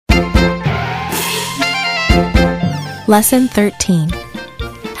Lesson 13.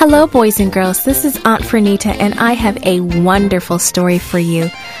 Hello, boys and girls. This is Aunt Fernita, and I have a wonderful story for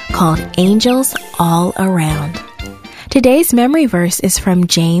you called Angels All Around. Today's memory verse is from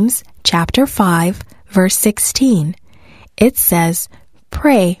James chapter 5, verse 16. It says,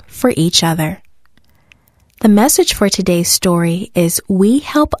 "Pray for each other." The message for today's story is we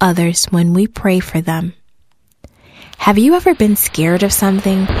help others when we pray for them. Have you ever been scared of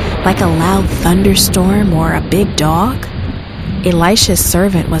something, like a loud thunderstorm or a big dog? Elisha's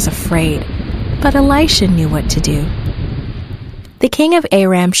servant was afraid, but Elisha knew what to do. The king of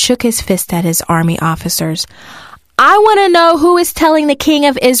Aram shook his fist at his army officers. "I want to know who is telling the king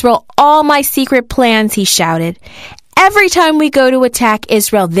of Israel all my secret plans," he shouted. "Every time we go to attack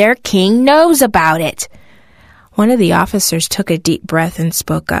Israel, their king knows about it." One of the officers took a deep breath and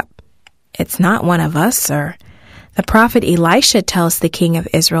spoke up. "It's not one of us, sir. The prophet Elisha tells the king of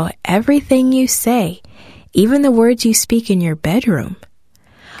Israel everything you say, even the words you speak in your bedroom."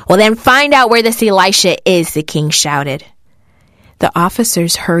 "Well, then find out where this Elisha is," the king shouted. The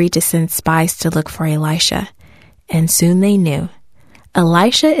officers hurried to send spies to look for Elisha, and soon they knew.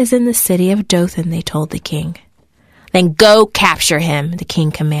 "Elisha is in the city of Dothan," they told the king. "Then go capture him," the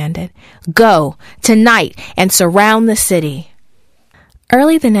king commanded. "Go tonight and surround the city."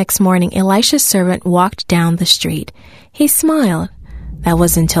 Early the next morning, Elisha's servant walked down the street. He smiled. That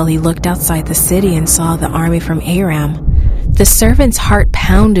was until he looked outside the city and saw the army from Aram. The servant's heart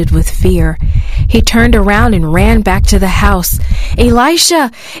pounded with fear. He turned around and ran back to the house.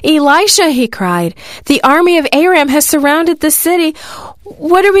 "Elisha! Elisha!" he cried. "The army of Aram has surrounded the city.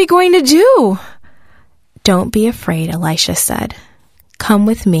 What are we going to do?" "Don't be afraid," Elisha said. "Come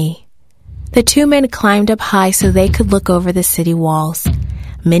with me." The two men climbed up high so they could look over the city walls.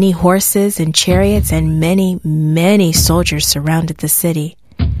 Many horses and chariots and many soldiers surrounded the city.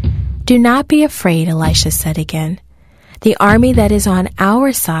 "Do not be afraid," Elisha said again. "The army that is on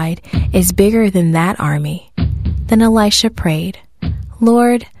our side is bigger than that army." Then Elisha prayed,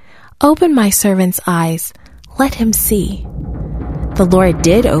 "Lord, open my servant's eyes. Let him see." The Lord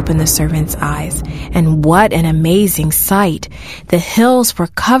did open the servant's eyes, and what an amazing sight! The hills were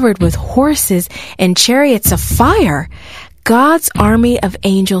covered with horses and chariots of fire. God's army of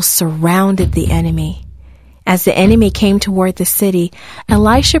angels surrounded the enemy. As the enemy came toward the city,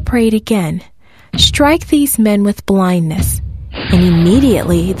 Elisha prayed again, "Strike these men with blindness." And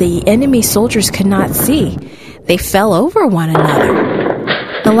immediately the enemy soldiers could not see. They fell over one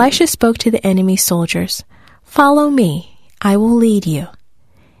another. Elisha spoke to the enemy soldiers, "Follow me. I will lead you."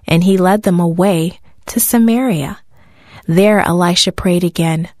 And he led them away to Samaria. There Elisha prayed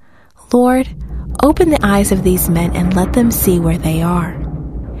again, "Lord, open the eyes of these men and let them see where they are."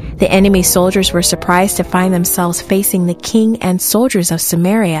 The enemy soldiers were surprised to find themselves facing the king and soldiers of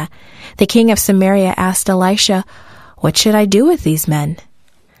Samaria. The king of Samaria asked Elisha, "What should I do with these men?"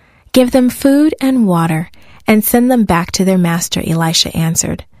 "Give them food and water and send them back to their master," Elisha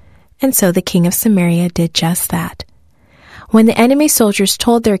answered. And so the king of Samaria did just that. When the enemy soldiers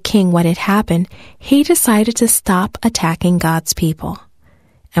told their king what had happened, he decided to stop attacking God's people.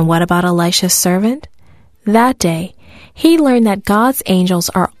 And what about Elisha's servant? That day, he learned that God's angels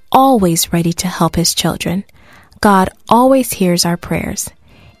are always ready to help his children. God always hears our prayers,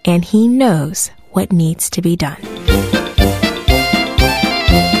 and he knows what needs to be done.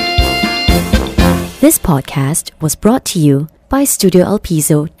 This podcast was brought to you by Studio El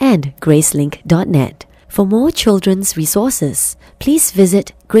Piso and Gracelink.net. For more children's resources, please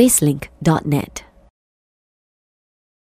visit Gracelink.net.